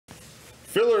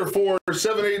Filler for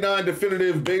 7, 8, 9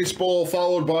 definitive baseball,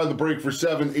 followed by the break for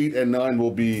 7, 8, and 9 will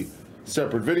be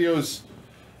separate videos.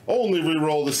 Only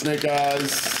re-roll the snake eyes.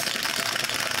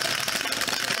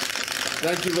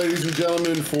 Thank you, ladies and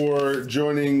gentlemen, for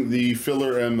joining the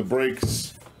filler and the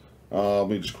breaks. Let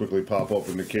me just quickly pop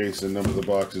open the case and number the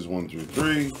boxes 1 through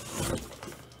 3.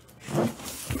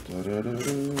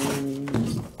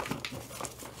 Da-da-da-da.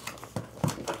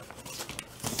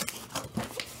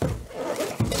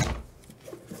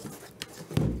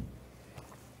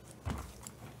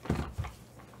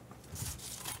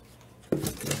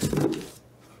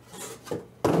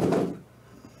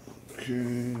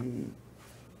 Okay.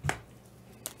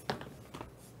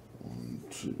 1,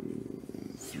 2,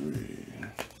 3.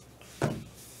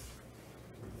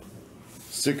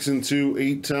 6 and 2,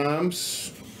 8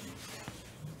 times.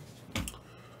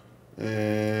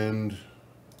 And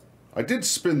I did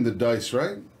spin the dice,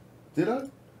 right? Did I?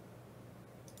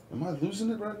 Am I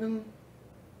losing it right now?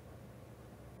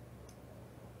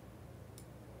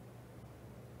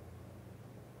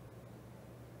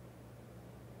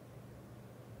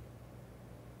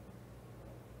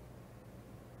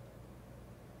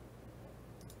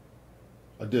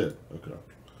 I did. Okay.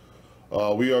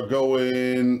 We are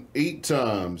going 8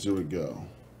 times. Here we go.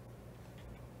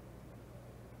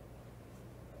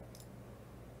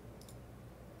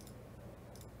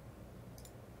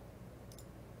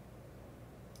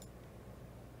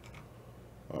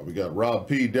 We got Rob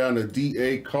P down to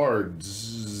DA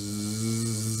Cards.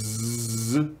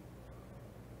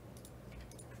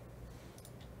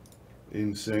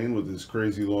 Insane with his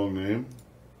crazy long name.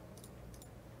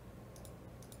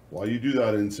 Why you do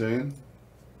that, Insane?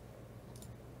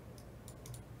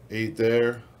 8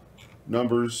 there.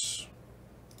 Numbers.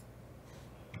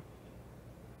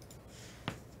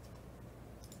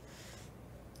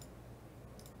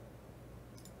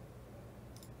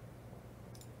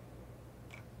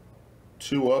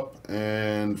 Two up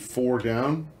and 4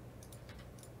 down.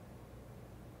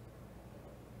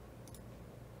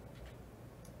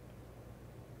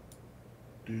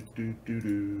 Do, do, do,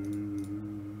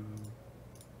 do.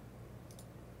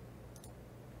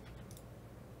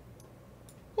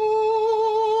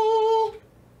 Oh.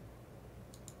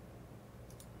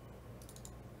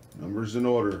 Numbers in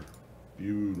order.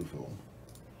 Beautiful.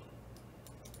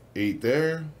 8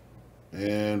 there.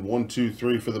 And 1, 2,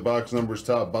 3 for the box numbers.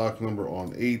 Top box number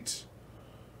on 8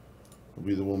 will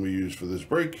be the one we use for this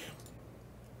break.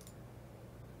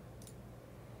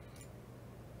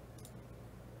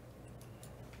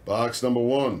 Box number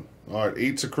 1. All right,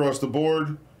 8s across the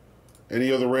board. Any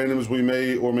other randoms we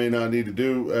may or may not need to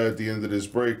do at the end of this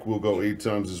break, we'll go 8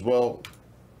 times as well.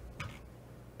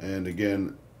 And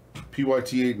again,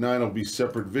 PYT 8, 9 will be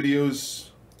separate videos.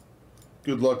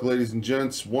 Good luck, ladies and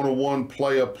gents. 101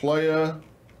 playa.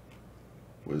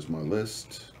 Where's my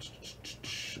list?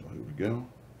 Oh, here we go.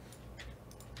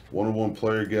 101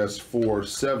 player guess 4,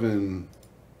 7,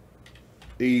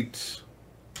 8,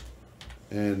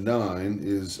 and 9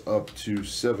 is up to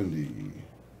 70.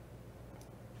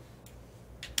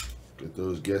 Get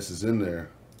those guesses in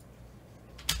there.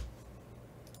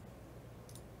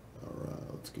 All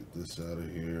right, let's get this out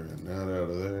of here and that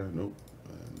out of there. Nope,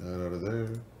 and that out of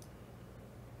there.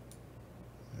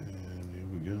 And here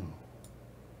we go.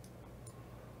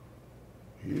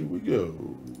 Here we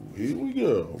go. Here we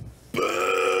go.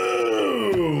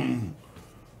 Boom!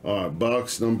 All right,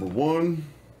 box number 1.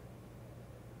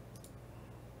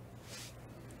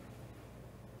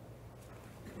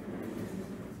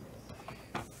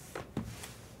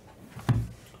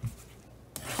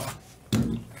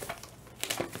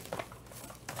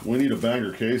 We need a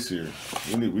banger case here.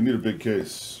 We need a big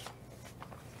case.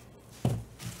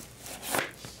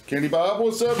 Kenny Bob,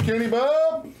 what's up, Kenny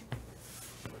Bob?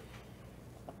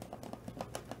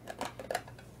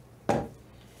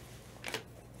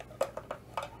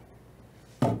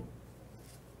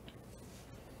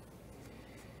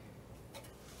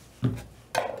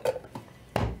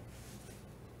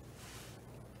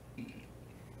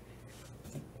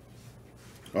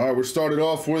 All right, we're started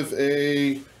off with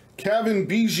a Kevin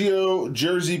Biggio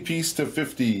jersey piece to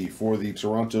 50 for the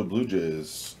Toronto Blue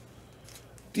Jays.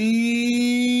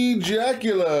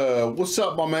 D-Jacula, what's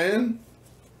up, my man?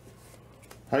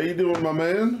 How you doing, my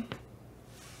man?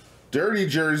 Dirty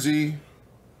jersey.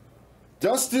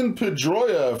 Dustin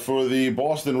Pedroia for the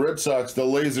Boston Red Sox, the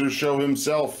laser show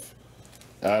himself,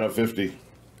 out of 50.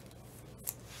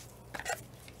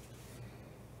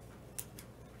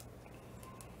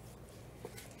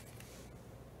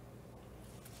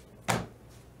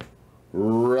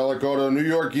 Relic Auto, New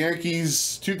York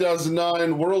Yankees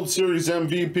 2009 World Series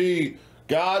MVP,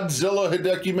 Godzilla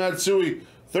Hideki Matsui,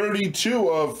 32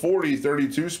 of 40,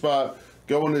 32 spot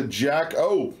going to Jack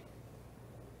O.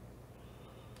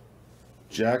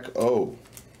 Jack O.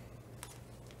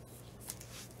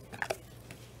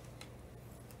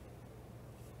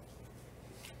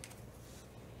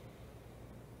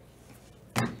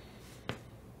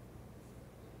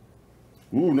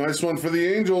 Ooh, nice one for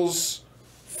the Angels.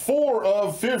 4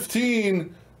 of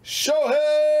 15.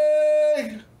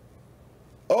 Shohei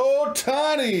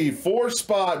Ohtani.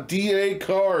 4-spot DA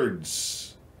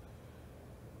cards.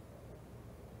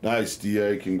 Nice,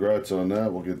 DA. Congrats on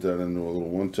that. We'll get that into a little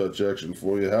one-touch action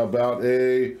for you. How about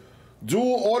a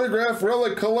dual autograph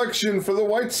relic collection for the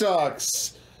White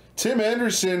Sox? Tim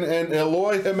Anderson and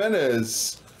Eloy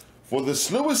Jimenez for the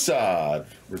Suicide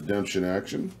redemption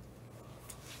action.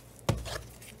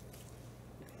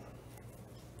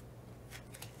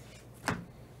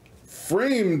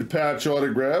 Framed patch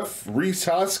autograph, Rhys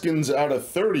Hoskins out of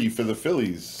 30 for the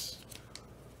Phillies.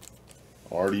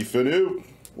 Artie Fanu.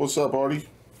 What's up, Artie?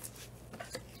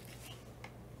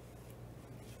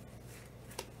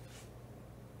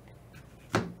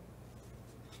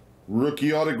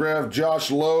 Rookie autograph,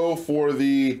 Josh Lowe for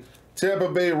the Tampa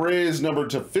Bay Rays, number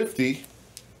 /50.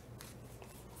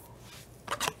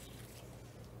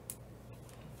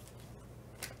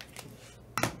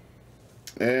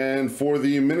 And for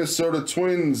the Minnesota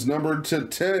Twins, number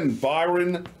 /10,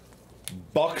 Byron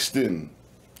Buxton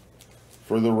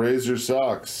for the Razor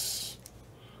Sox.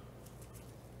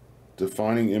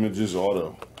 Defining Images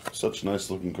auto. Such nice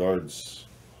looking cards.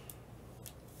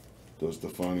 Those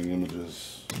Defining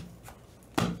Images.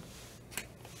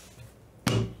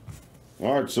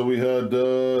 All right, so we had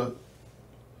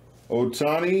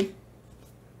Ohtani,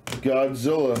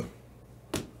 Godzilla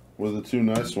were the two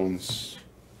nice ones.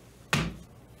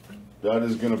 That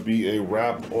is going to be a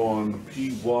wrap on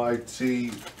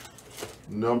PYT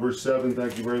number 7.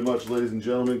 Thank you very much, ladies and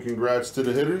gentlemen. Congrats to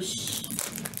the hitters.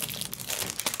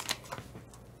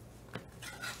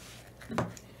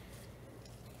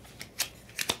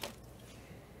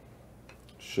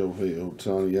 Shohei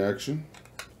Ohtani action.